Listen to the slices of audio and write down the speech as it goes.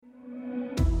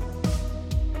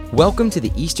Welcome to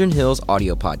the Eastern Hills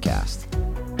audio podcast.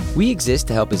 We exist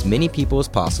to help as many people as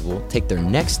possible take their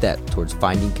next step towards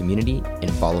finding community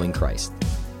and following Christ.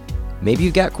 Maybe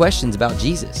you've got questions about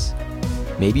Jesus.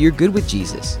 Maybe you're good with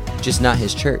Jesus, just not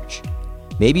his church.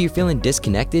 Maybe you're feeling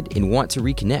disconnected and want to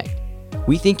reconnect.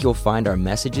 We think you'll find our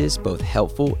messages both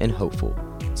helpful and hopeful.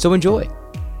 So enjoy.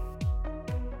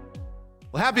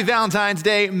 Well, happy Valentine's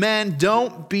Day. Men,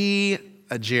 don't be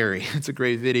a Jerry. It's a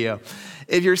great video.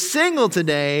 If you're single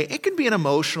today, it can be an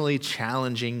emotionally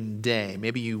challenging day.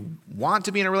 Maybe you want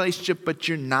to be in a relationship, but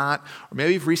you're not. Or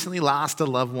maybe you've recently lost a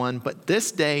loved one. But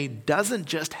this day doesn't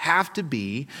just have to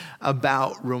be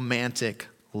about romantic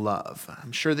love.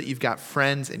 I'm sure that you've got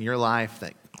friends in your life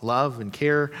that love and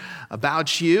care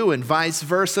about you and vice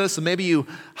versa. So maybe you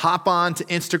hop on to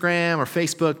Instagram or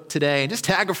Facebook today and just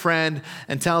tag a friend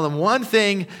and tell them one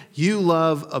thing you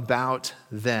love about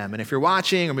them. And if you're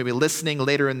watching or maybe listening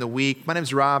later in the week, my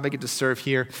name's Rob. I get to serve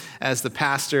here as the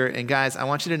pastor. And guys, I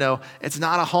want you to know it's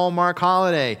not a Hallmark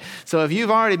holiday. So if you've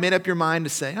already made up your mind to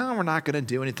say, oh, we're not going to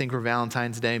do anything for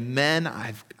Valentine's Day, men,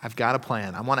 I've got a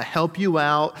plan. I want to help you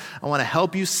out. I want to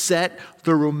help you set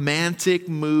the romantic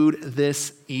mood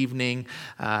this evening.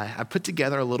 I put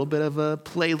together a little bit of a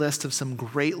playlist of some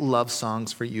great love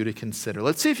songs for you to consider.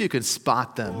 Let's see if you can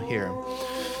spot them here.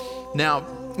 Now,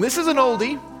 this is an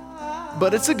oldie,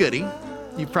 but it's a goodie.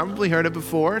 You've probably heard it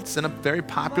before. It's in a very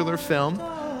popular film,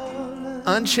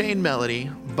 Unchained Melody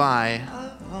by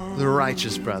the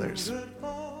Righteous Brothers.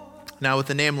 Now, with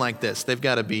a name like this, they've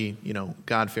got to be,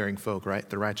 God-fearing folk, right?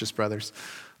 The Righteous Brothers.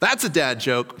 That's a dad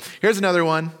joke. Here's another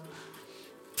one.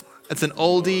 It's an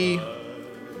oldie,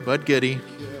 but goodie.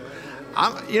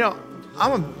 I'm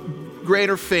a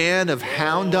greater fan of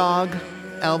Hound Dog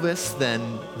Elvis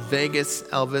than Vegas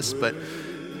Elvis, but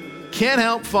Can't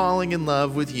Help Falling in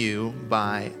Love with You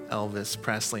by Elvis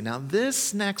Presley. Now,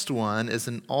 this next one is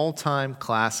an all-time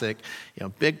classic,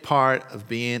 big part of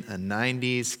being a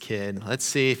 90s kid. Let's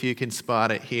see if you can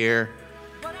spot it here.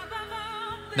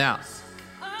 Now,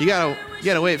 you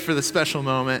gotta wait for the special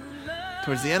moment.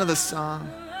 Towards the end of the song,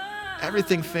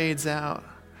 everything fades out,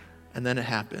 and then it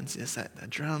happens. Yes, that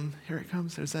drum, here it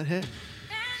comes, there's that hit.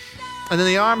 And then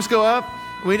the arms go up,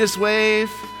 we just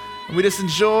wave, and we just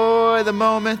enjoy the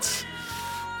moment.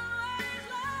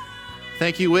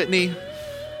 Thank you, Whitney.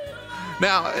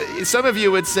 Now, some of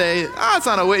you would say, it's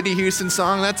not a Whitney Houston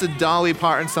song, that's a Dolly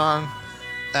Parton song.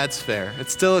 That's fair.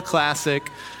 It's still a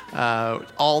classic,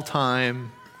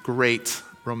 all-time great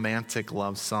romantic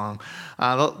love song.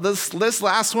 This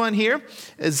last one here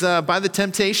is by The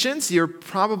Temptations. You're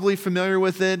probably familiar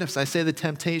with it. If I say The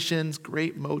Temptations,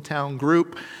 great Motown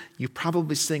group, you're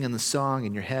probably singing the song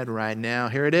in your head right now.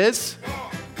 Here it is.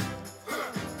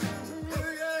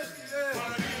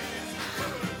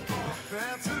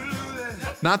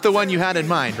 Not the one you had in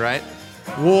mind, right?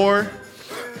 War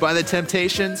by The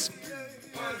Temptations.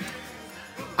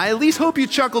 I at least hope you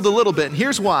chuckled a little bit, and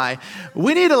here's why.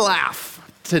 We need a laugh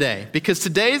today, because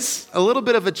today's a little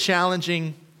bit of a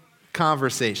challenging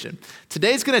conversation.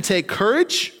 Today's going to take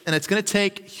courage, and it's going to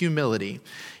take humility.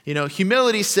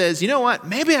 Humility says, you know what,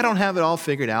 maybe I don't have it all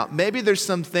figured out. Maybe there's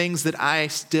some things that I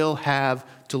still have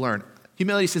to learn.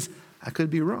 Humility says, I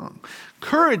could be wrong.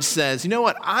 Courage says, you know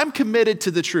what, I'm committed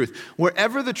to the truth.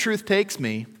 Wherever the truth takes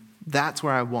me, that's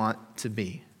where I want to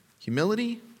be.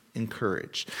 Humility and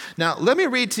courage. Now, let me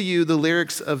read to you the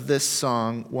lyrics of this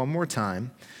song one more time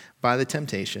by The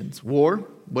Temptations. War,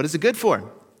 what is it good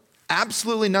for?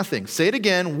 Absolutely nothing. Say it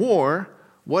again. War,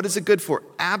 what is it good for?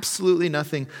 Absolutely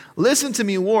nothing. Listen to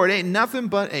me, war, it ain't nothing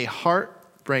but a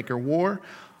heartbreaker. War,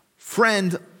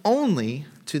 friend only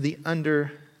to the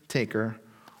undertaker.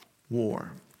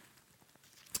 War.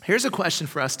 Here's a question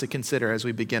for us to consider as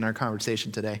we begin our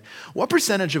conversation today. What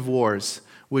percentage of wars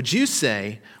would you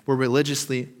say were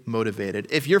religiously motivated?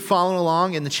 If you're following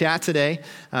along in the chat today,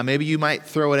 maybe you might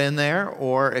throw it in there,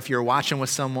 or if you're watching with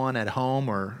someone at home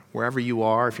or wherever you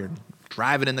are, if you're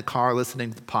driving in the car listening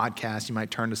to the podcast, you might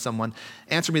turn to someone.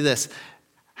 Answer me this.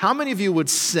 How many of you would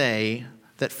say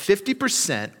that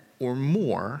 50% or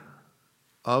more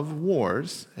of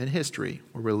wars in history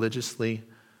were religiously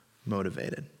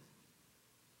motivated?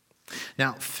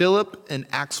 Now, Philip and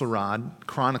Axelrod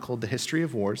chronicled the history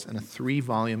of wars in a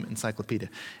 3-volume encyclopedia.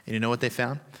 And you know what they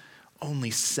found? Only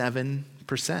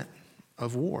 7%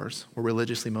 of wars were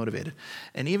religiously motivated.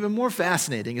 And even more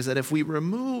fascinating is that if we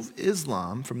remove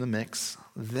Islam from the mix,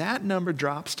 that number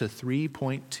drops to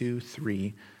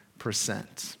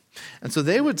 3.23%. And so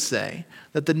they would say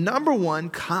that the number one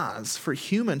cause for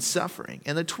human suffering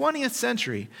in the 20th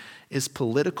century is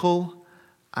political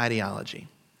ideology.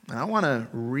 And I want to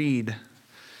read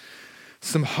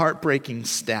Some heartbreaking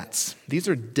stats. These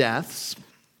are deaths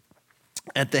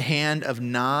at the hand of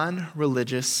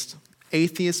non-religious,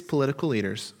 atheist political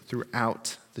leaders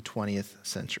throughout the 20th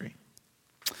century.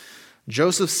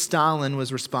 Joseph Stalin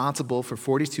was responsible for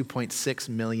 42.6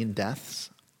 million deaths.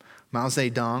 Mao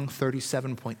Zedong,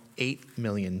 37.8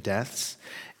 million deaths.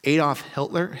 Adolf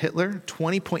Hitler,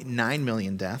 20.9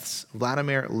 million deaths.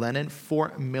 Vladimir Lenin,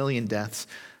 4 million deaths.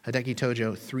 Hideki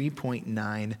Tojo,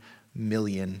 3.9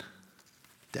 million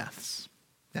deaths.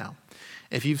 Now,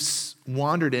 if you've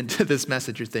wandered into this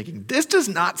message, you're thinking, this does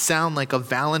not sound like a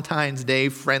Valentine's Day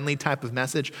friendly type of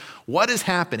message. What is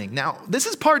happening? Now, this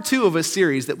is part 2 of a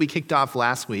series that we kicked off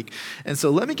last week. And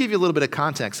so let me give you a little bit of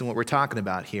context on what we're talking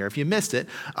about here. If you missed it,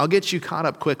 I'll get you caught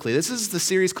up quickly. This is the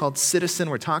series called Citizen.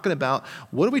 We're talking about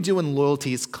what do we do when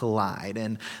loyalties collide?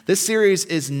 And this series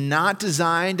is not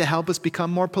designed to help us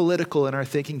become more political in our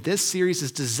thinking. This series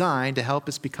is designed to help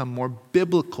us become more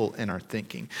biblical in our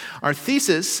thinking. Our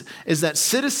thesis is that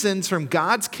citizens from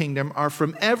God's kingdom are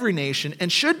from every nation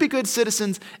and should be good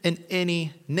citizens in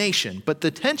any nation. But the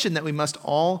tension that we must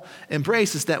all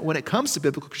embrace is that when it comes to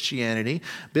biblical Christianity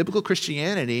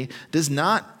does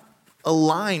not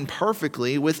align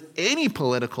perfectly with any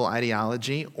political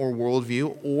ideology or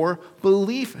worldview or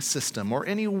belief system or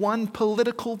any one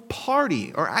political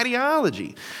party or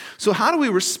ideology. So how do we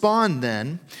respond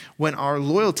then when our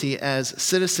loyalty as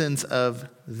citizens of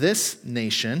this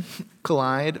nation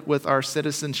collide with our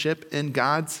citizenship in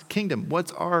God's kingdom?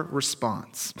 What's our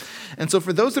response? And so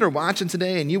for those that are watching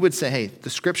today and you would say, hey, the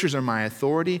scriptures are my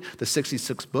authority, the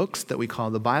 66 books that we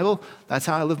call the Bible, that's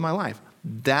how I live my life.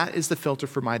 That is the filter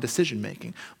for my decision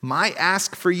making. My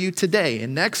ask for you today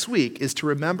and next week is to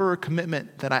remember a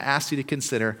commitment that I asked you to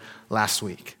consider last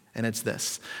week. And it's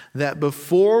this, that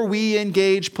before we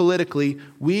engage politically,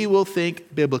 we will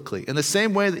think biblically. In the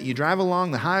same way that you drive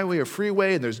along the highway or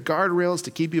freeway and there's guardrails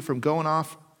to keep you from going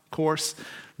off course,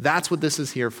 that's what this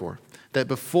is here for. That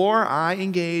before I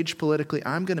engage politically,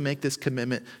 I'm going to make this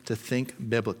commitment to think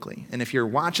biblically. And if you're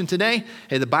watching today,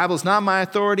 hey, the Bible's not my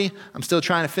authority. I'm still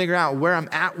trying to figure out where I'm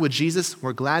at with Jesus.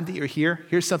 We're glad that you're here.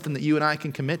 Here's something that you and I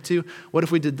can commit to. What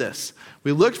if we did this?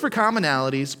 We looked for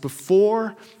commonalities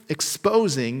before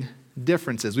exposing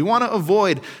differences. We want to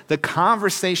avoid the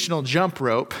conversational jump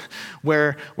rope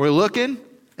where we're looking,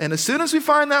 and as soon as we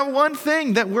find that one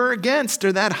thing that we're against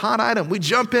or that hot item, we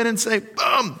jump in and say,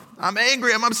 boom, I'm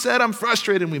angry, I'm upset, I'm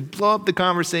frustrated, and we blow up the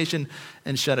conversation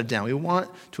and shut it down. We want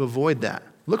to avoid that.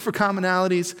 Look for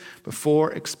commonalities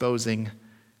before exposing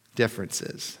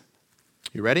differences.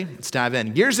 You ready? Let's dive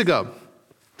in. Years ago,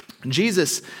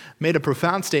 Jesus made a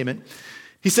profound statement.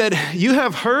 He said, you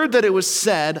have heard that it was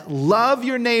said, love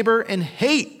your neighbor and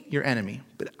hate your enemy.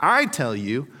 But I tell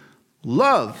you,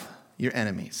 love your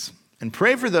enemies and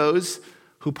pray for those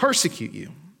who persecute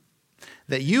you,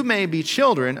 that you may be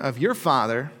children of your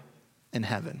Father in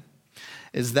heaven.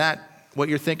 Is that what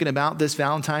you're thinking about this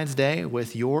Valentine's Day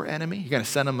with your enemy? You're going to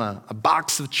send them a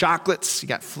box of chocolates. You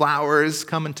got flowers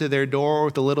coming to their door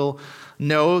with a little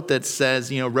note that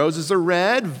says, roses are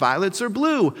red, violets are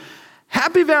blue.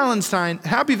 Happy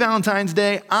Valentine's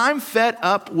Day. I'm fed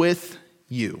up with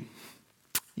you.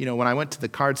 When I went to the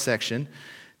card section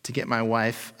to get my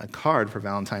wife a card for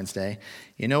Valentine's Day,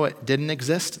 it didn't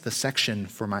exist, the section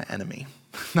for my enemy.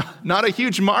 Not a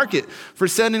huge market for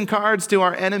sending cards to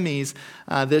our enemies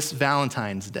this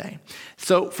Valentine's Day.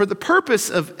 So for the purpose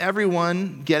of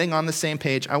everyone getting on the same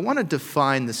page, I want to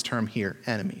define this term here,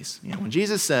 enemies. When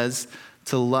Jesus says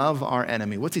to love our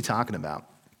enemy, what's he talking about?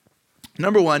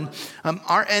 Number one,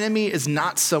 our enemy is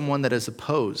not someone that is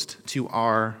opposed to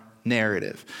our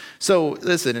narrative. So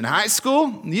listen, in high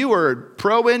school, you were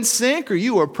pro NSYNC or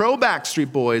you were pro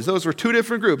Backstreet Boys. Those were two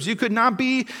different groups. You could not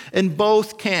be in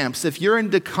both camps. If you're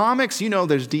into comics,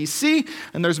 there's DC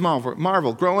and there's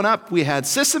Marvel. Growing up, we had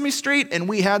Sesame Street and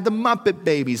we had the Muppet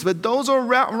Babies, but those are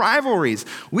rivalries.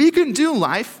 We can do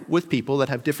life with people that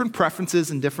have different preferences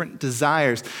and different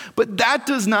desires, but that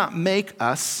does not make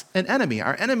us an enemy.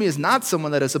 Our enemy is not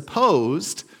someone that is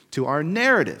opposed to our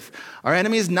narrative. Our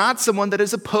enemy is not someone that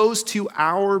is opposed to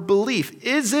our belief.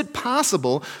 Is it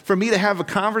possible for me to have a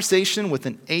conversation with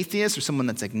an atheist or someone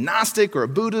that's agnostic or a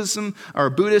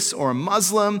Buddhist or a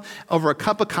Muslim over a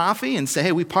cup of coffee and say,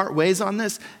 hey, we part ways on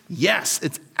this? Yes,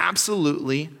 it's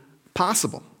absolutely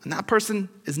possible. And that person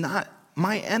is not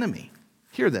my enemy.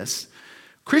 Hear this.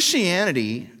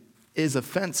 Christianity is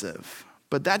offensive,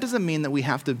 but that doesn't mean that we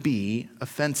have to be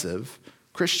offensive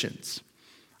Christians.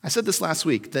 I said this last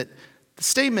week, that the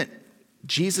statement,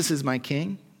 Jesus is my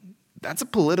king, that's a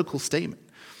political statement.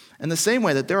 In the same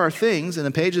way that there are things in the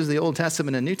pages of the Old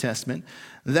Testament and New Testament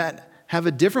that have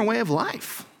a different way of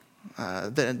life.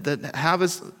 that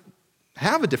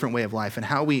have a different way of life and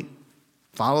how we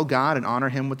follow God and honor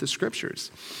him with the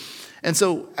scriptures. And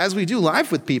so as we do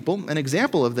life with people, an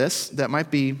example of this that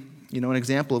might be, an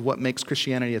example of what makes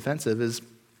Christianity offensive is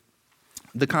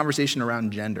the conversation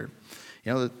around gender.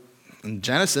 In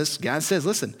Genesis, God says,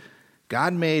 listen,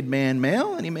 God made man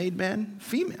male and he made man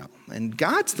female. And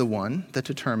God's the one that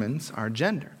determines our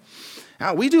gender.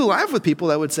 Now, we do life with people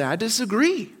that would say, I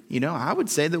disagree. I would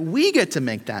say that we get to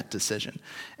make that decision.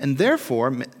 And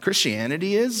therefore,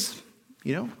 Christianity is,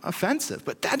 offensive.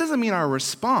 But that doesn't mean our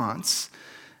response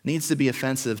needs to be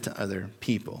offensive to other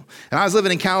people. And I was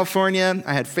living in California.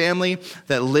 I had family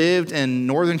that lived in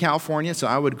Northern California, so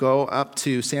I would go up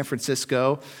to San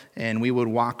Francisco, and we would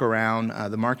walk around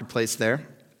the marketplace there.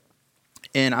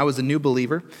 And I was a new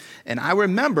believer, and I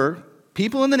remember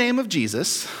people in the name of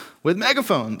Jesus with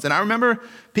megaphones, and I remember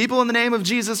people in the name of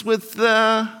Jesus with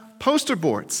poster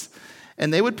boards.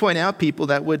 And they would point out people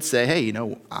that would say, hey,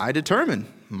 I determine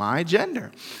my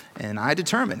gender, and I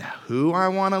determine who I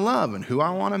want to love and who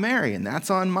I want to marry, and that's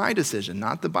on my decision,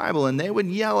 not the Bible. And they would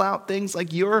yell out things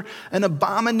like, you're an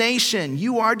abomination,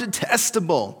 you are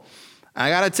detestable. I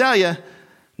got to tell you,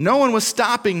 no one was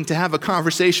stopping to have a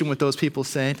conversation with those people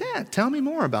saying, tell me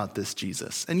more about this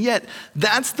Jesus. And yet,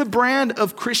 that's the brand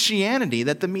of Christianity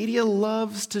that the media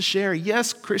loves to share.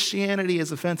 Yes, Christianity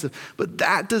is offensive, but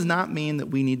that does not mean that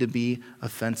we need to be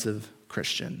offensive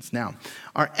Christians. Now,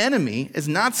 our enemy is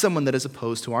not someone that is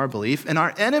opposed to our belief, and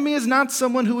our enemy is not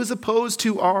someone who is opposed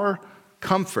to our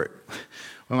comfort.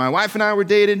 When my wife and I were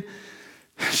dating,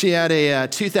 she had a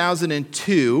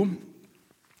 2002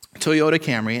 Toyota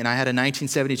Camry, and I had a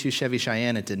 1972 Chevy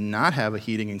Cheyenne. It did not have a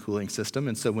heating and cooling system,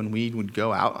 and so when we would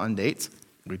go out on dates,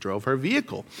 we drove her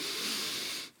vehicle.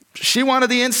 She wanted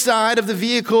the inside of the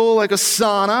vehicle like a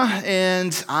sauna,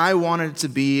 and I wanted it to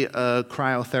be a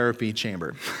cryotherapy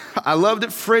chamber. I loved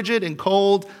it frigid and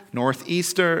cold,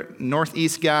 Northeast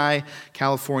guy,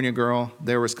 California girl.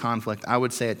 There was conflict. I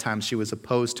would say at times she was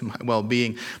opposed to my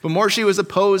well-being, but more she was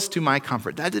opposed to my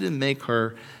comfort. That didn't make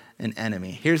her an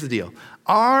enemy. Here's the deal.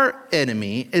 Our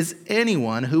enemy is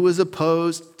anyone who is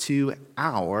opposed to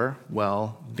our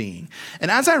well-being.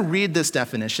 And as I read this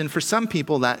definition, for some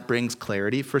people that brings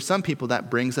clarity. For some people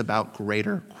that brings about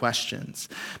greater questions.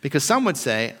 Because some would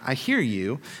say, I hear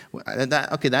you.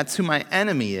 That's who my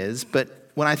enemy is. But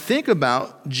when I think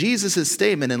about Jesus'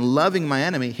 statement in loving my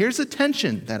enemy, here's a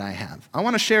tension that I have. I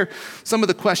want to share some of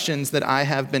the questions that I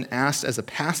have been asked as a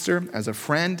pastor, as a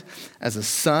friend, as a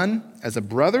son, as a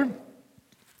brother,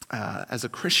 as a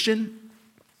Christian,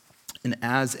 and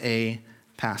as a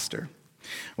pastor.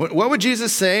 What would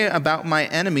Jesus say about my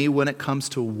enemy when it comes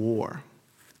to war?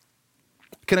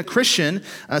 Can a Christian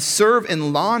serve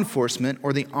in law enforcement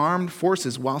or the armed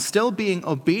forces while still being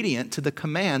obedient to the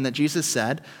command that Jesus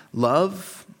said,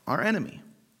 love our enemy?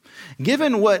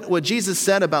 Given what Jesus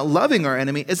said about loving our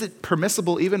enemy, is it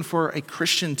permissible even for a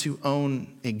Christian to own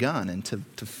a gun and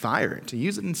to fire it, to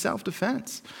use it in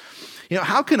self-defense?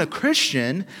 How can a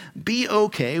Christian be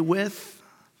okay with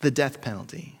the death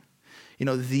penalty?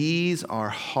 These are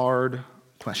hard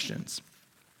questions.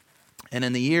 And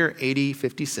in the year AD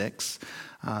 56,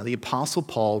 the Apostle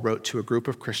Paul wrote to a group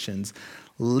of Christians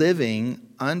living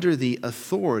under the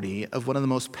authority of one of the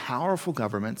most powerful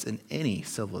governments in any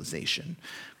civilization.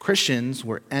 Christians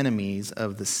were enemies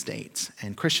of the state,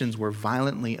 and Christians were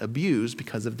violently abused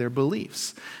because of their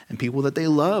beliefs. And people that they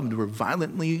loved were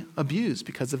violently abused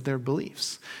because of their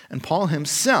beliefs. And Paul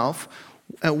himself,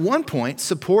 at one point,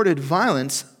 supported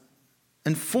violence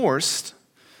enforced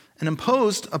and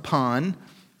imposed upon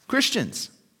Christians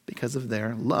because of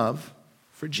their love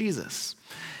for Jesus.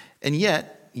 And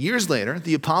yet, years later,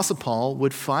 the Apostle Paul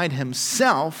would find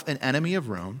himself an enemy of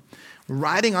Rome,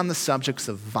 writing on the subjects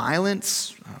of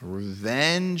violence,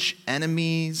 revenge,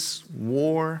 enemies,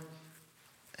 war,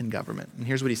 and government. And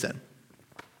here's what he said.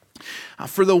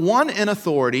 For the one in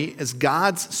authority is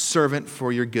God's servant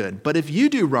for your good. But if you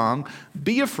do wrong,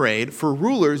 be afraid, for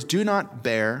rulers do not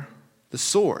bear the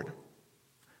sword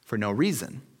for no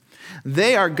reason.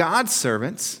 They are God's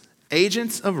servants,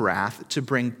 agents of wrath to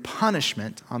bring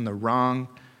punishment on the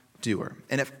wrongdoer.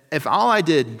 And if all I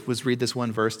did was read this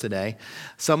one verse today,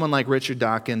 someone like Richard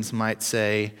Dawkins might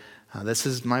say, this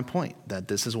is my point, that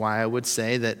this is why I would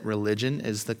say that religion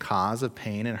is the cause of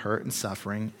pain and hurt and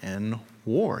suffering and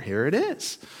war. Here it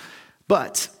is.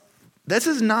 But this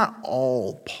is not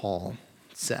all Paul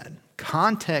said.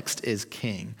 Context is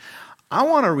king. I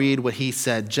want to read what he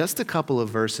said just a couple of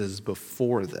verses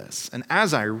before this. And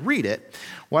as I read it,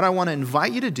 what I want to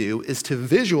invite you to do is to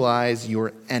visualize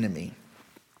your enemy.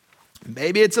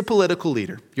 Maybe it's a political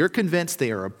leader. You're convinced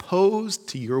they are opposed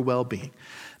to your well-being.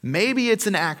 Maybe it's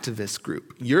an activist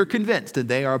group. You're convinced that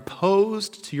they are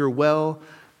opposed to your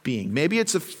well-being. Maybe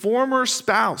it's a former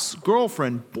spouse,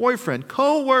 girlfriend, boyfriend,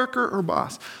 co-worker, or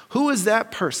boss. Who is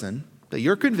that person that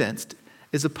you're convinced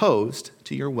is opposed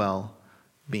to your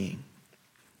well-being?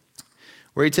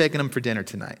 Where are you taking them for dinner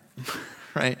tonight?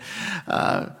 Right?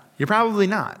 You're probably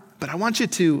not. But I want you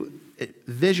to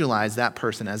visualize that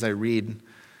person as I read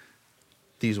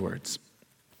these words.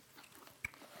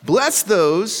 Bless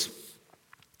those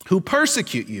who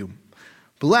persecute you.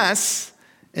 Bless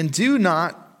and do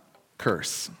not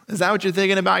curse. Is that what you're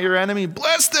thinking about your enemy?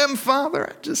 Bless them, Father.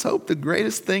 I just hope the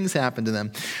greatest things happen to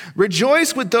them.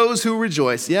 Rejoice with those who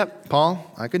rejoice. Yep,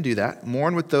 Paul, I can do that.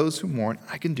 Mourn with those who mourn.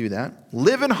 I can do that.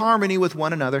 Live in harmony with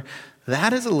one another.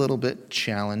 That is a little bit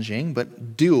challenging,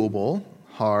 but doable.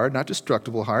 Hard, not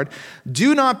destructible hard.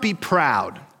 Do not be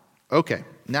proud. Okay,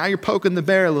 now you're poking the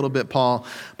bear a little bit, Paul.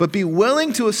 But be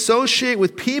willing to associate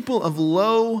with people of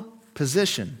low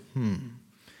position. And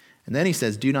then he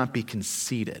says, do not be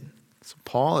conceited. So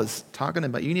Paul is talking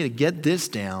about you need to get this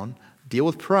down, deal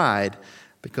with pride,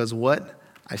 because what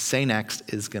I say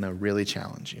next is going to really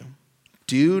challenge you.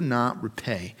 Do not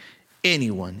repay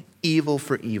anyone evil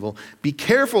for evil. Be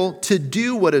careful to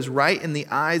do what is right in the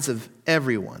eyes of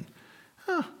everyone.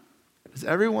 Does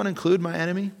everyone include my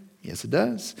enemy? Yes, it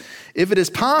does. If it is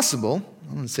possible,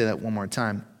 I'm going to say that one more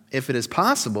time. If it is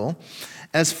possible,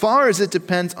 as far as it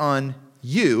depends on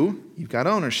you, you've got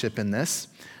ownership in this,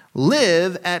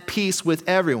 live at peace with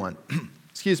everyone.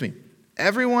 Excuse me.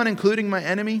 Everyone including my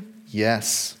enemy?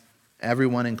 Yes,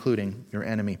 everyone including your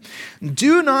enemy.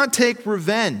 Do not take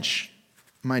revenge,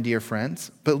 my dear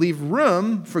friends, but leave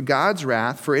room for God's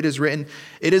wrath, for it is written,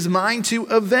 it is mine to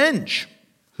avenge.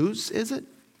 Whose is it?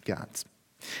 God's.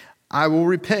 I will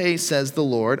repay, says the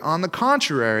Lord. On the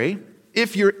contrary,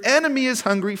 if your enemy is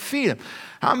hungry, feed him.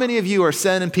 How many of you are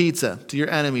sending pizza to your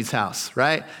enemy's house,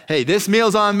 right? Hey, this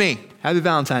meal's on me. Happy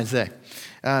Valentine's Day.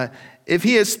 If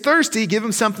he is thirsty, give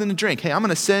him something to drink. Hey, I'm going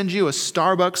to send you a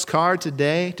Starbucks card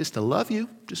today just to love you,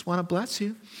 just want to bless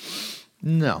you.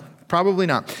 No, probably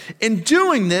not. In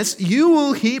doing this, you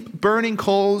will heap burning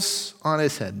coals on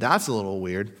his head. That's a little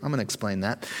weird. I'm going to explain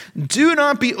that. Do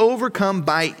not be overcome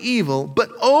by evil, but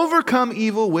overcome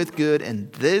evil with good.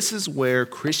 And this is where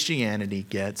Christianity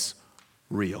gets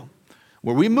real.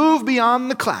 Where we move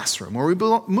beyond the classroom, where we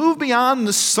move beyond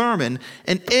the sermon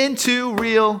and into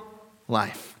real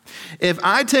life. If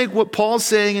I take what Paul's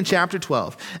saying in chapter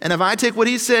 12, and if I take what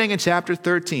he's saying in chapter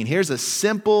 13, here's a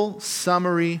simple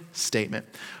summary statement.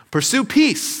 Pursue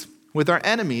peace with our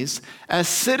enemies as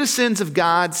citizens of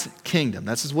God's kingdom.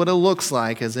 This is what it looks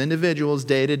like as individuals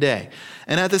day to day.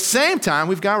 And at the same time,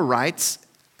 we've got rights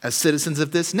as citizens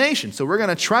of this nation. So we're going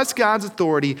to trust God's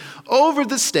authority over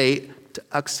the state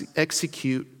to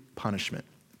execute punishment.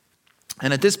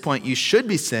 And at this point, you should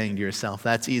be saying to yourself,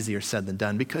 that's easier said than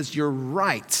done, because you're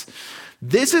right.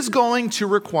 This is going to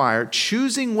require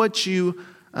choosing what you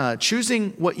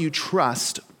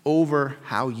trust over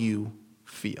how you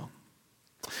feel.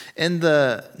 In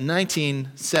the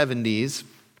 1970s,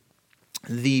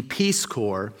 the Peace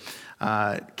Corps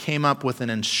came up with an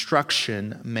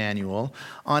instruction manual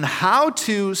on how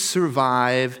to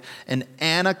survive an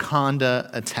anaconda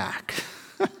attack.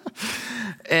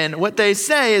 And what they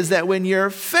say is that when you're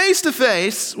face to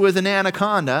face with an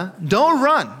anaconda, don't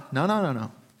run.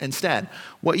 No. Instead,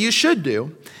 what you should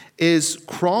do is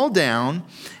crawl down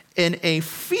in a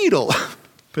fetal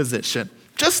position,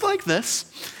 just like this.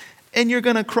 And you're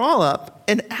going to crawl up,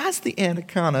 and as the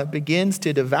anaconda begins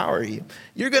to devour you,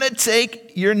 you're going to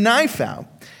take your knife out.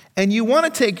 And you want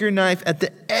to take your knife at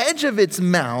the edge of its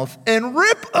mouth and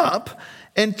rip up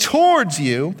and towards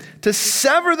you to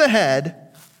sever the head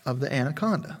of the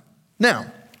anaconda.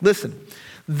 Now, listen,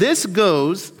 this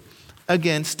goes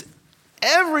against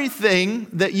everything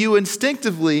that you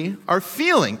instinctively are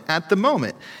feeling at the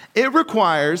moment. It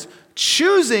requires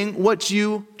choosing what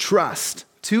you trust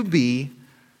to be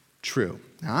true.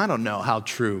 Now, I don't know how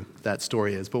true that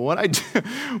story is, but what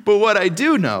I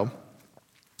do know,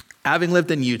 having lived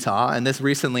in Utah, and this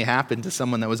recently happened to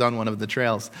someone that was on one of the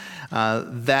trails,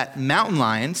 that mountain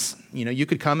lions, you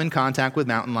could come in contact with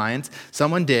mountain lions.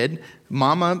 Someone did.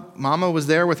 Mama was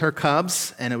there with her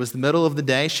cubs, and it was the middle of the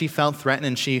day. She felt threatened,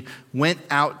 and she went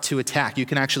out to attack. You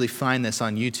can actually find this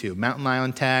on YouTube. Mountain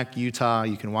lion attack, Utah.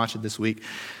 You can watch it this week.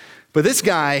 But this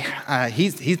guy, he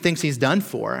thinks he's done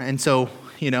for, and so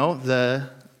the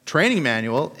training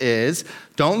manual is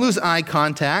don't lose eye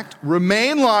contact,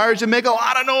 remain large, and make a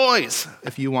lot of noise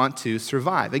if you want to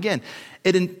survive. Again,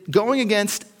 going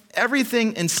against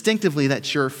everything instinctively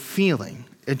that you're feeling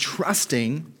and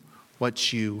trusting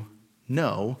what you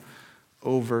know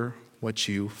over what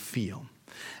you feel.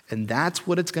 And that's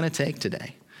what it's going to take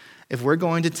today if we're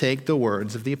going to take the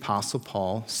words of the Apostle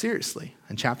Paul seriously.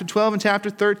 In chapter 12 and chapter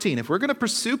 13, if we're going to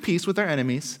pursue peace with our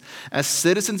enemies as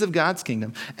citizens of God's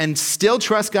kingdom and still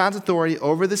trust God's authority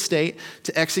over the state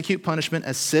to execute punishment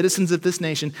as citizens of this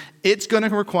nation, it's going to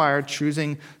require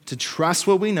choosing to trust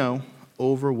what we know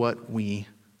over what we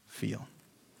feel.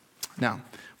 Now,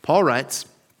 Paul writes,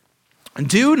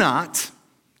 do not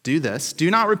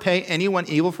repay anyone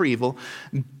evil for evil,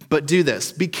 but do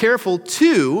this. Be careful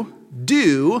to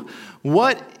do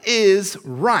what is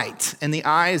right in the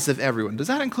eyes of everyone. Does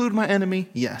that include my enemy?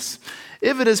 Yes.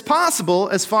 If it is possible,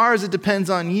 as far as it depends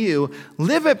on you,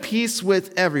 live at peace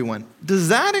with everyone. Does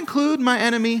that include my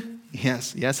enemy?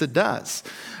 Yes, it does.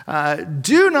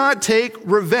 Do not take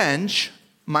revenge,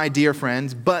 my dear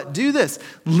friends, but do this.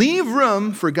 Leave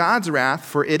room for God's wrath,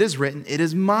 for it is written, it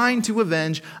is mine to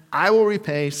avenge, I will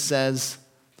repay, says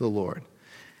the Lord.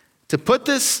 To put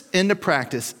this into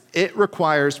practice, it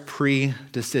requires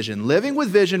pre-decision. Living with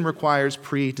vision requires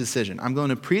pre-decision. I'm going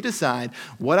to pre-decide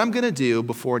what I'm going to do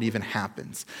before it even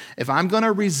happens. If I'm going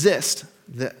to resist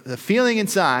the feeling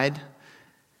inside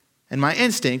and my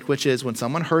instinct, which is when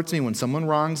someone hurts me, when someone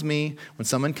wrongs me, when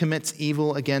someone commits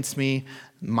evil against me,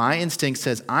 my instinct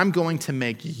says, I'm going to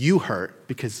make you hurt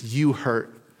because you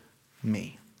hurt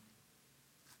me.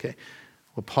 Okay,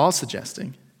 what Paul's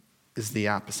suggesting is the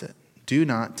opposite. Do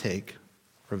not take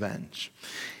revenge.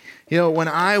 You know, when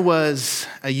I was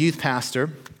a youth pastor,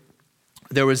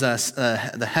 there was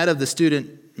the head of the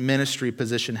student ministry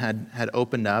position had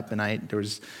opened up, and there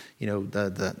was, you know,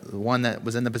 the one that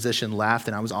was in the position left,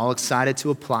 and I was all excited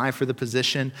to apply for the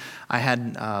position. I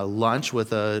had lunch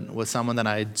with someone that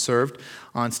I had served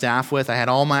on staff with. I had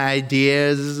all my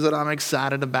ideas. This is what I'm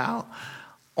excited about,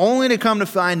 only to come to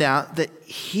find out that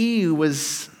he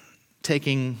was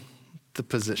taking the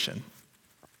position,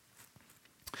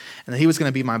 and that he was going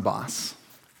to be my boss.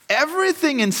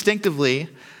 Everything instinctively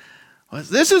was,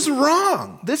 this is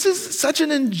wrong. This is such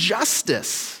an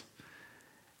injustice.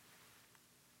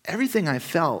 Everything I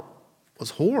felt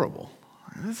was horrible.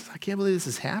 I can't believe this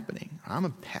is happening.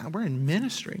 We're in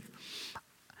ministry.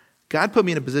 God put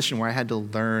me in a position where I had to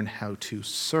learn how to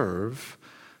serve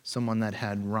someone that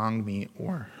had wronged me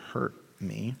or hurt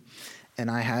me. And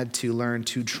I had to learn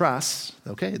to trust,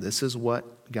 okay, this is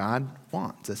what God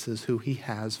wants. This is who he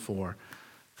has for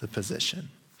the position.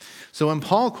 So when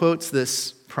Paul quotes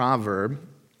this proverb,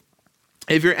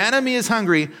 if your enemy is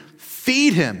hungry,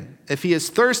 feed him. If he is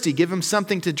thirsty, give him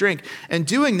something to drink. And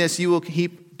doing this, you will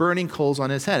heap burning coals on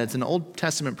his head. It's an Old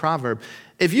Testament proverb.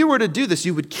 If you were to do this,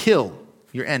 you would kill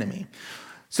your enemy.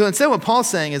 So instead what Paul's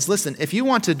saying is, listen, if you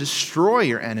want to destroy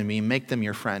your enemy, make them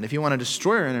your friend. If you want to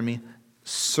destroy your enemy,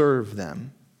 serve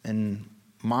them. In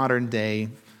modern day,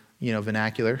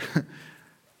 vernacular,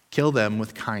 kill them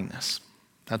with kindness.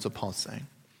 That's what Paul's saying.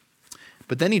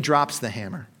 But then he drops the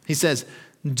hammer. He says,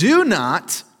 do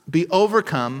not be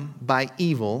overcome by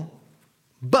evil,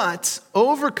 but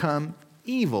overcome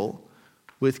evil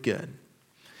with good.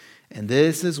 And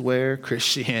this is where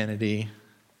Christianity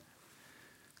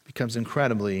becomes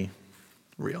incredibly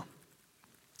real.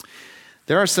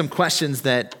 There are some questions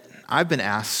that I've been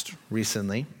asked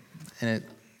recently, and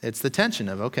it's the tension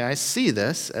of, okay, I see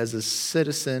this as a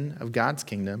citizen of God's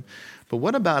kingdom, but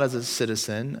what about as a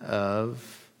citizen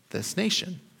of this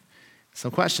nation?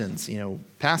 Some questions,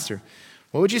 Pastor,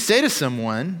 what would you say to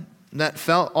someone that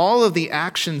felt all of the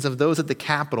actions of those at the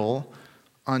Capitol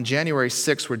on January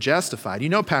 6th were justified? You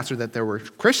know, Pastor, that there were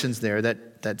Christians there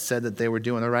that said that they were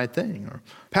doing the right thing. Or,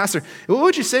 Pastor, what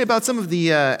would you say about some of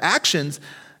the actions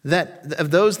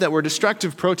of those that were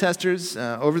destructive protesters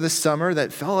over the summer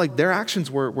that felt like their actions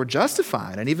were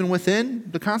justified and even within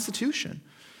the Constitution?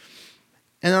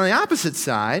 And on the opposite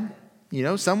side,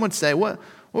 some would say, what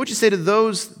would you say to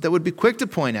those that would be quick to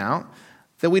point out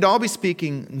that we'd all be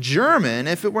speaking German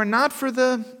if it were not for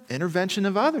the intervention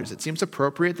of others? It seems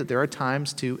appropriate that there are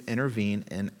times to intervene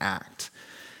and act.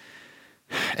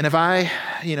 And if I'm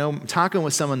talking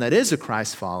with someone that is a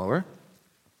Christ follower,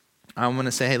 I'm going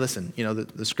to say, hey, listen,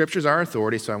 the scriptures are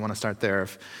authority, so I want to start there.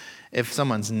 If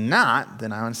someone's not,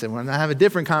 then I want to say, well, I have a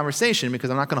different conversation because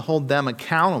I'm not going to hold them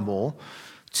accountable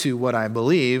to what I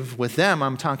believe. With them,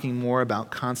 I'm talking more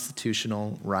about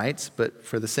constitutional rights, but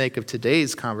for the sake of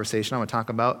today's conversation, I'm going to talk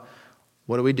about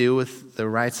what do we do with the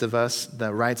rights of us,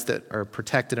 the rights that are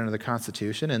protected under the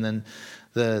Constitution, and then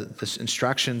the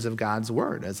instructions of God's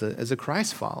word as a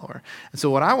Christ follower. And so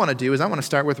what I want to do is I want to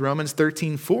start with Romans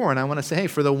 13:4, and I want to say, hey,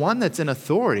 for the one that's in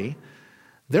authority,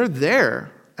 they're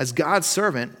there as God's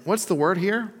servant. What's the word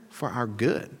here? For our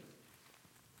good.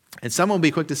 And some will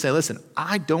be quick to say, listen,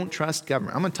 I don't trust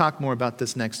government. I'm going to talk more about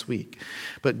this next week.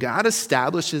 But God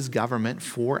establishes government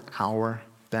for our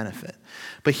benefit.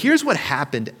 But here's what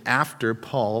happened after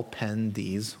Paul penned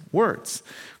these words.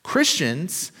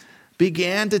 Christians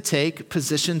began to take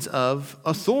positions of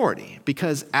authority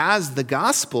because as the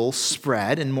gospel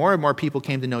spread and more people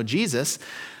came to know Jesus,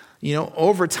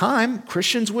 over time,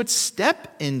 Christians would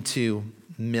step into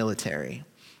military.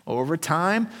 Over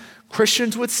time,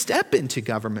 Christians would step into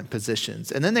government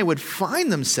positions, and then they would find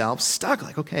themselves stuck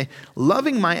like, okay,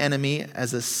 loving my enemy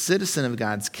as a citizen of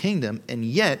God's kingdom, and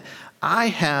yet I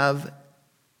have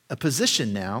a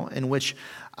position now in which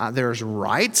there's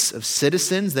rights of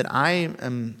citizens that I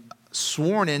am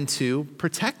sworn into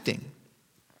protecting.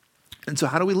 And so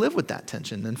how do we live with that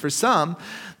tension? And for some,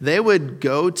 they would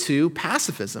go to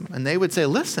pacifism, and they would say,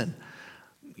 listen,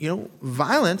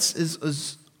 violence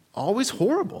is always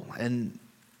horrible, and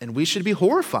we should be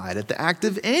horrified at the act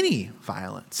of any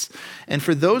violence. And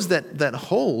for those that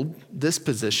hold this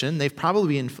position, they've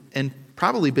probably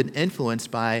been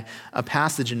influenced by a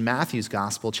passage in Matthew's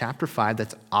Gospel, chapter 5,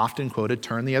 that's often quoted,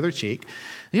 turn the other cheek.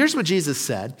 And here's what Jesus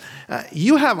said.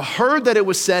 You have heard that it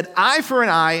was said, eye for an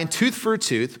eye and tooth for a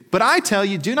tooth, but I tell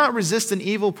you, do not resist an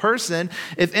evil person.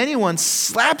 If anyone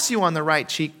slaps you on the right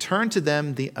cheek, turn to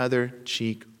them the other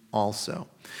cheek also.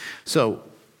 So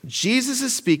Jesus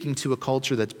is speaking to a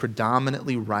culture that's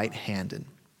predominantly right-handed.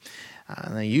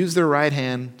 And they use their right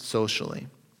hand socially.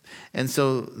 And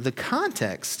so the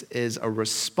context is a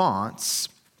response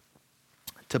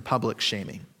to public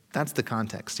shaming. That's the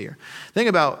context here. Think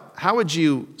about how would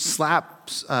you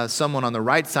slap someone on the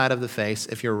right side of the face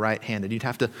if you're right-handed? You'd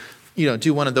have to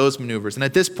do one of those maneuvers. And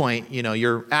at this point,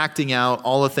 you're acting out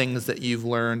all the things that you've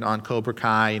learned on Cobra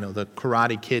Kai, the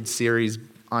Karate Kid series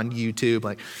on YouTube,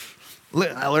 like,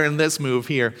 I learned this move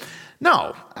here.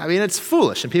 No, it's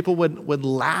foolish, and people would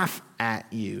laugh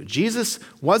at you. Jesus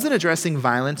wasn't addressing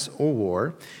violence or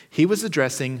war. He was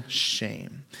addressing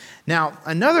shame. Now,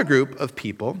 another group of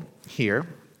people here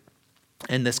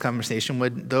in this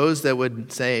conversation those that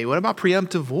would say, what about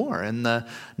preemptive war? And the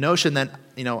notion that,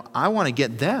 I want to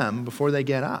get them before they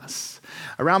get us.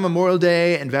 Around Memorial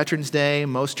Day and Veterans Day,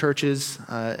 most churches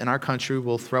in our country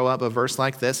will throw up a verse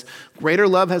like this: greater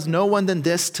love has no one than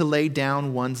this, to lay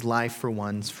down one's life for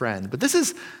one's friend. But this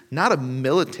is not a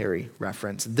military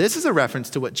reference. This is a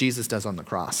reference to what Jesus does on the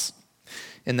cross.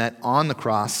 In that on the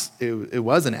cross, it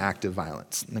was an act of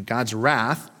violence. And God's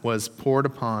wrath was poured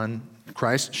upon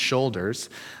Christ's shoulders.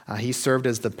 He served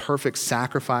as the perfect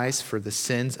sacrifice for the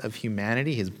sins of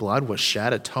humanity. His blood was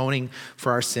shed, atoning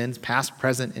for our sins, past,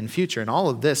 present, and future. And all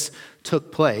of this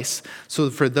took place so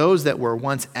for those that were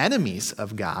once enemies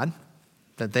of God,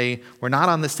 that they were not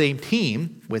on the same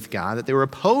team with God, that they were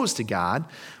opposed to God,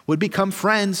 would become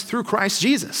friends through Christ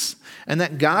Jesus. And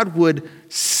that God would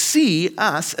see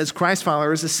us as Christ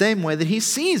followers the same way that he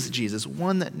sees Jesus,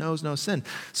 one that knows no sin.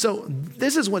 So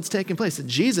this is what's taking place, that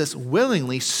Jesus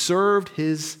willingly served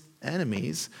his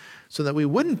enemies so that we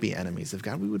wouldn't be enemies of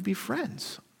God, we would be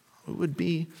friends. We would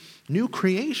be new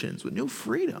creations with new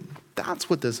freedom. That's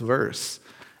what this verse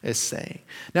is saying.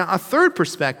 Now, a third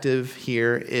perspective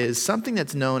here is something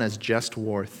that's known as just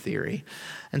war theory.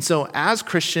 And so as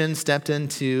Christians stepped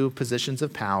into positions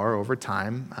of power over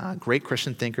time, great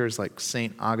Christian thinkers like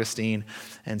St. Augustine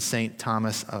and St.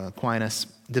 Thomas Aquinas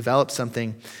developed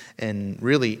something and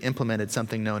really implemented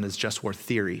something known as just war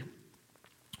theory,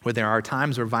 where there are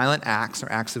times where violent acts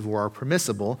or acts of war are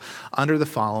permissible under the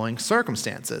following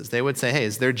circumstances. They would say, hey,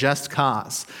 is there just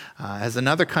cause? Has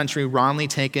another country wrongly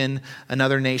taken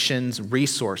another nation's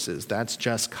resources? That's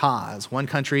just cause. One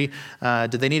country,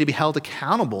 do they need to be held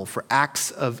accountable for acts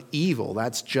of evil?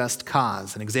 That's just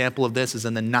cause. An example of this is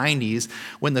in the 90s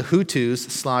when the Hutus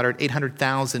slaughtered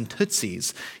 800,000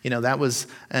 Tutsis. That was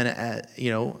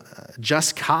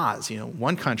just cause.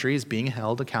 One country is being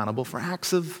held accountable for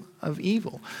acts of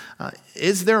evil.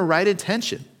 Is there a right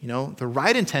intention? The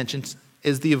right intention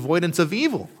is the avoidance of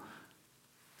evil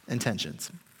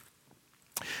intentions.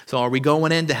 So are we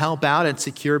going in to help out and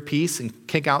secure peace and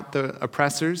kick out the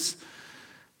oppressors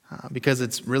because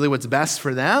it's really what's best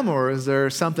for them, or is there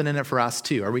something in it for us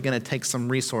too? Are we going to take some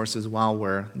resources while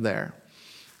we're there?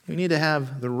 We need to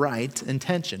have the right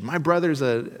intention. My brother's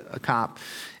a cop,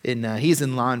 and he's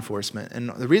in law enforcement.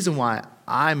 And the reason why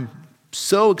I'm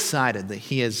so excited that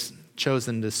he has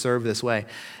chosen to serve this way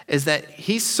is that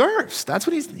he serves. That's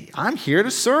what I'm here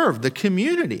to serve the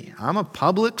community. I'm a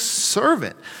public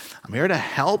servant. I'm here to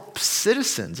help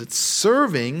citizens. It's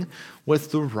serving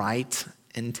with the right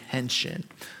intention.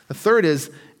 The third is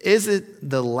it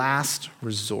the last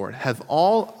resort? Have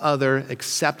all other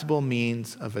acceptable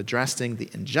means of addressing the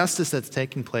injustice that's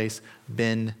taking place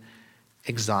been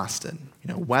exhausted?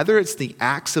 Whether it's the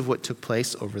acts of what took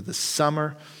place over the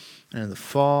summer and in the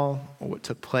fall, or what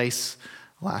took place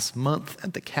last month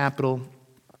at the Capitol,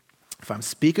 if I'm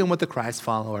speaking with a Christ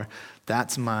follower,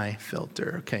 that's my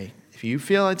filter. Okay, if you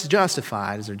feel it's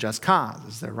justified, is there just cause?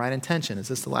 Is there right intention? Is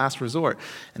this the last resort?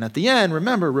 And at the end,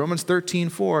 remember Romans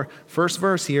 13:4, first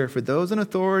verse here, for those in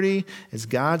authority is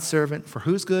God's servant, for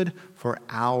whose good? For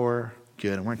our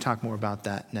good. And we're going to talk more about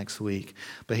that next week.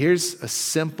 But here's a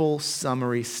simple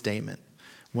summary statement.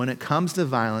 When it comes to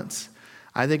violence,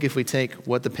 I think if we take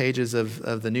what the pages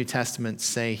of the New Testament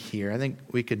say here, I think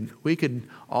we could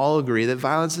all agree that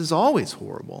violence is always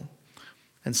horrible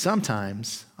and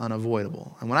sometimes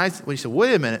unavoidable. And when you say,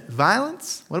 wait a minute,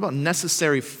 violence? What about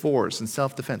necessary force and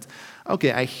self-defense?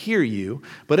 Okay, I hear you,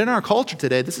 but in our culture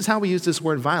today, this is how we use this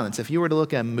word violence. If you were to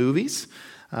look at movies,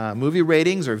 movie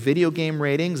ratings or video game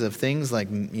ratings of things like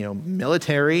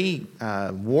military,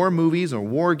 war movies or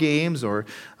war games or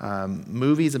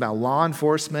movies about law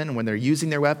enforcement and when they're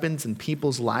using their weapons and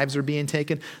people's lives are being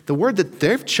taken, the word that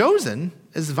they've chosen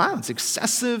is violence,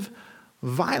 excessive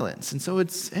violence. And so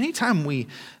it's anytime we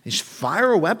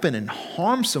fire a weapon and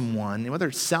harm someone, whether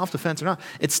it's self-defense or not,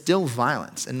 it's still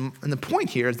violence. And the point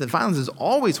here is that violence is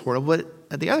always horrible, but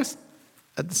at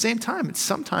the same time,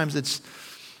 sometimes it's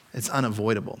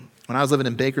unavoidable. When I was living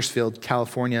in Bakersfield,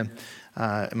 California,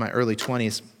 in my early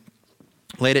 20s,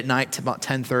 late at night, about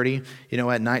 10:30,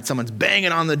 at night, someone's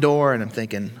banging on the door, and I'm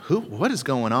thinking, what is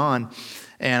going on?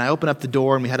 And I opened up the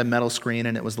door, and we had a metal screen,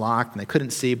 and it was locked, and I couldn't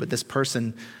see, but this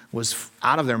person was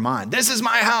out of their mind. This is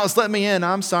my house, let me in.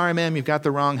 I'm sorry, ma'am, you've got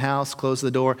the wrong house. Close the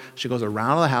door. She goes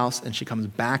around the house, and she comes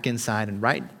back inside, and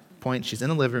right point, she's in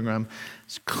the living room.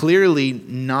 She's clearly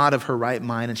not of her right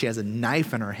mind, and she has a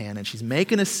knife in her hand, and she's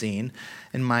making a scene.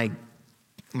 And my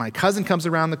cousin comes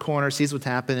around the corner, sees what's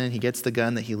happening. He gets the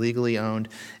gun that he legally owned,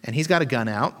 and he's got a gun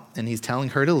out, and he's telling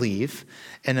her to leave.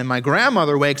 And then my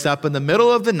grandmother wakes up in the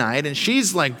middle of the night, and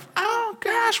she's like, oh,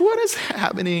 gosh, what is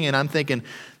happening? And I'm thinking,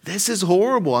 this is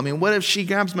horrible. I mean, what if she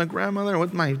grabs my grandmother?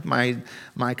 What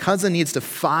my cousin needs to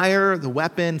fire the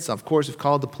weapon. So, of course, we've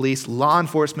called the police. Law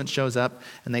enforcement shows up,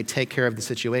 and they take care of the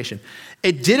situation.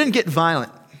 It didn't get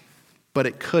violent, but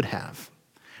it could have.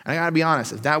 And I got to be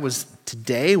honest, if that was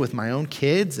today with my own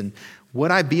kids, and would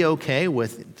I be okay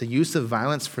with the use of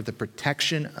violence for the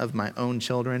protection of my own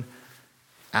children?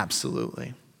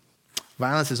 Absolutely.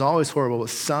 Violence is always horrible, but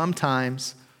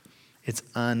sometimes it's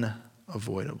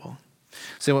unavoidable.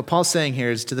 So what Paul's saying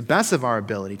here is to the best of our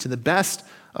ability,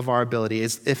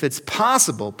 is if it's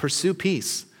possible, pursue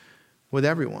peace with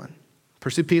everyone.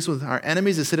 Pursue peace with our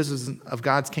enemies as citizens of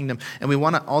God's kingdom. And we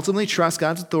want to ultimately trust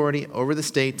God's authority over the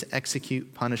state to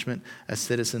execute punishment as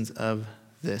citizens of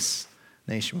this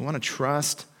nation. We want to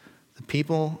trust the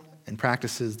people and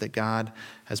practices that God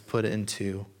has put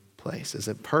into place. Is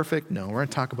it perfect? No. We're going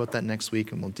to talk about that next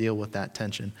week, and we'll deal with that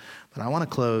tension. But I want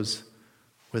to close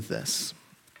with this.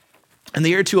 In the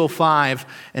year 205,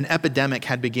 an epidemic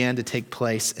had began to take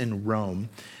place in Rome.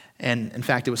 And in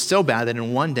fact, it was so bad that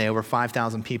in one day, over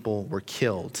 5,000 people were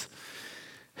killed.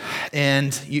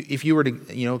 And if you were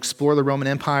to explore the Roman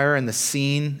Empire and the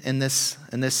scene in this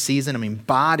season,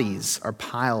 bodies are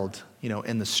piled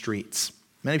in the streets.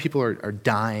 Many people are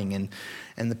dying,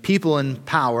 and the people in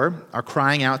power are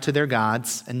crying out to their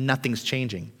gods, and nothing's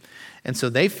changing. And so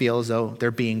they feel as though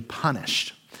they're being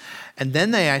punished. And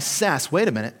then they assess, wait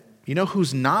a minute,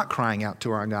 who's not crying out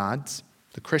to our gods?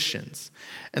 The Christians.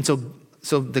 And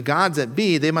so the gods that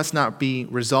be, they must not be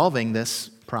resolving this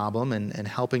problem and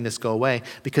helping this go away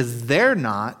because they're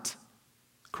not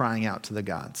crying out to the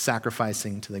gods,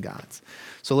 sacrificing to the gods.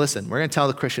 So listen, we're going to tell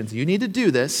the Christians, you need to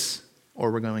do this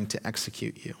or we're going to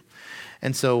execute you.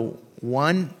 And so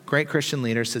one great Christian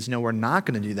leader says, no, we're not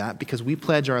going to do that because we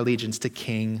pledge our allegiance to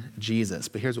King Jesus.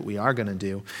 But here's what we are going to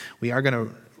do. We are going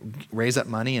to raise up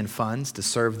money and funds to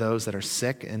serve those that are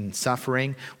sick and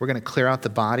suffering. We're going to clear out the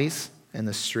bodies in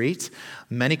the streets.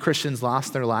 Many Christians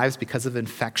lost their lives because of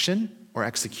infection or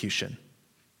execution.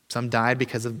 Some died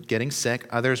because of getting sick.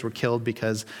 Others were killed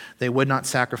because they would not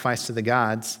sacrifice to the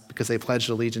gods because they pledged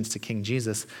allegiance to King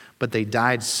Jesus, but they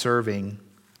died serving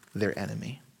their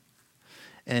enemy.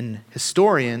 And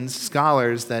historians,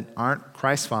 scholars that aren't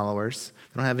Christ followers,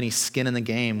 they don't have any skin in the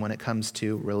game when it comes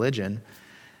to religion,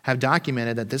 have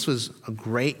documented that this was a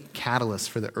great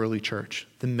catalyst for the early church.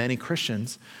 The many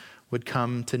Christians would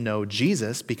come to know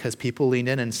Jesus because people leaned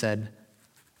in and said,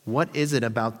 what is it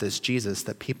about this Jesus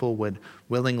that people would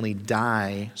willingly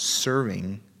die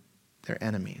serving their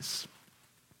enemies?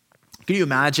 Can you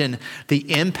imagine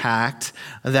the impact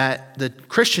that the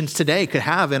Christians today could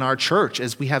have in our church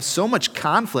as we have so much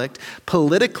conflict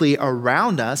politically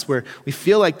around us where we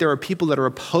feel like there are people that are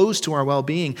opposed to our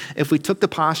well-being? If we took the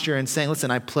posture and saying,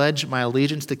 listen, I pledge my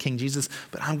allegiance to King Jesus,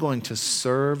 but I'm going to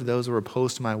serve those who are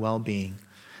opposed to my well-being.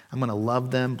 I'm going to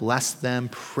love them, bless them,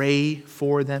 pray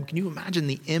for them. Can you imagine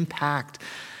the impact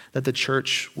that the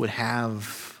church would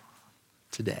have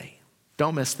today?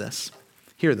 Don't miss this.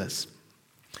 Hear this.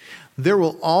 There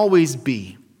will always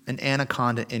be an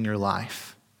anaconda in your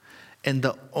life, and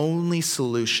the only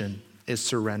solution is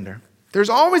surrender. There's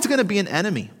always going to be an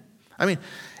enemy. I mean,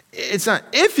 it's not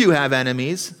if you have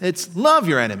enemies, it's love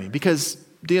your enemy, because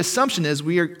the assumption is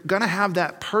we are going to have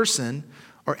that person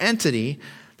or entity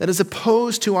that is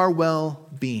opposed to our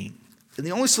well-being. And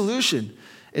the only solution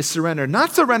is surrender.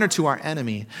 Not surrender to our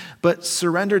enemy, but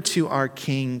surrender to our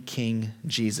King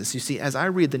Jesus. You see, as I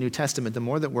read the New Testament, the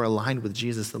more that we're aligned with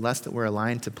Jesus, the less that we're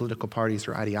aligned to political parties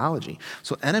or ideology.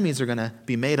 So enemies are going to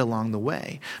be made along the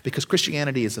way because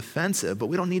Christianity is offensive, but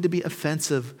we don't need to be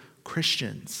offensive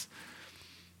Christians.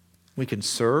 We can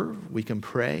serve, we can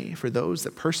pray for those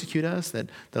that persecute us, that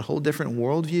hold different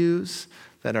worldviews,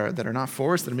 that are not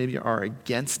for us, that maybe are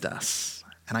against us.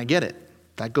 And I get it.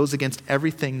 That goes against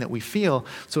everything that we feel.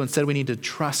 So instead, we need to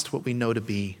trust what we know to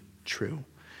be true.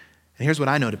 And here's what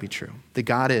I know to be true. That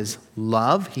God is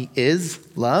love. He is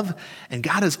love. And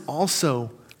God is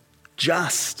also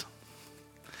just.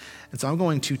 And so I'm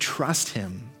going to trust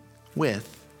him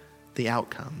with the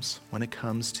outcomes when it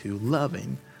comes to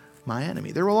loving my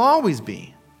enemy. There will always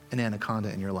be an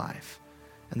anaconda in your life.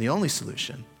 And the only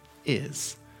solution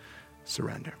is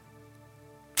surrender.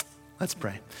 Let's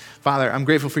pray. Father, I'm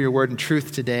grateful for your word and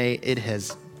truth today. It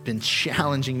has been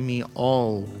challenging me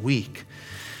all week.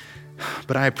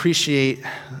 But I appreciate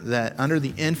that under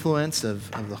the influence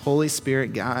of the Holy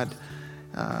Spirit, God,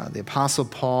 the Apostle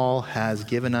Paul has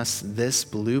given us this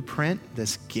blueprint,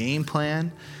 this game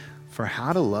plan for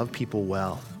how to love people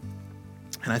well.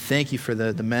 And I thank you for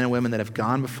the men and women that have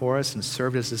gone before us and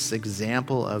served as this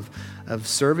example of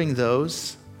serving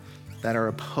those that are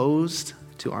opposed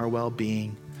to our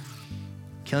well-being,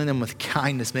 killing them with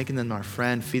kindness, making them our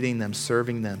friend, feeding them,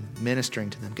 serving them, ministering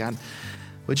to them. God,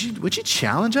 would you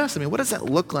challenge us? I mean, what does that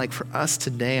look like for us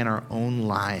today in our own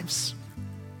lives?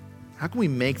 How can we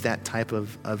make that type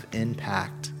of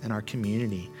impact in our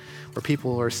community where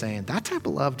people are saying, that type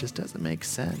of love just doesn't make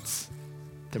sense?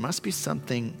 There must be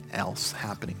something else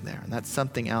happening there. And that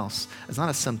something else is not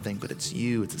a something, but it's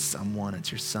you, it's a someone, it's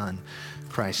your son,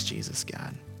 Christ Jesus,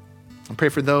 God. I pray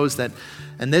for those that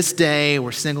in this day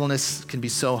where singleness can be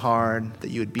so hard, that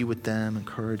you would be with them,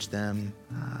 encourage them.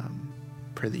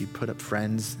 Pray that you put up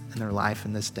friends in their life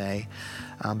in this day.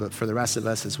 But for the rest of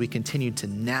us, as we continue to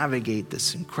navigate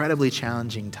this incredibly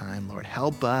challenging time, Lord,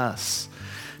 help us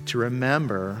to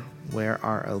remember where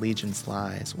our allegiance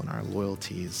lies when our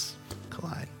loyalties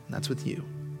collide. And that's with you.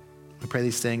 We pray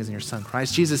these things in your son,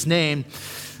 Christ Jesus' name.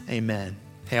 Amen.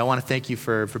 Hey, I want to thank you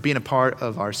for being a part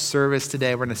of our service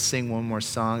today. We're going to sing one more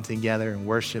song together and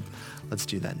worship. Let's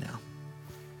do that now.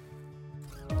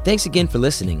 Thanks again for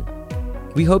listening.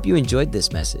 We hope you enjoyed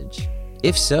this message.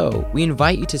 If so, we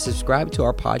invite you to subscribe to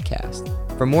our podcast.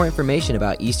 For more information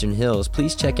about Eastern Hills,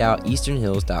 please check out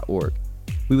easternhills.org.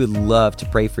 We would love to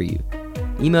pray for you.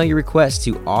 Email your request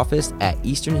to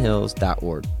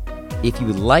office@easternhills.org. If you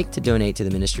would like to donate to the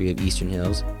ministry of Eastern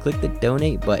Hills, click the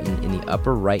donate button in the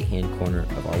upper right-hand corner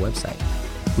of our website.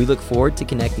 We look forward to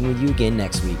connecting with you again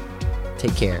next week.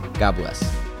 Take care. God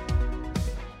bless.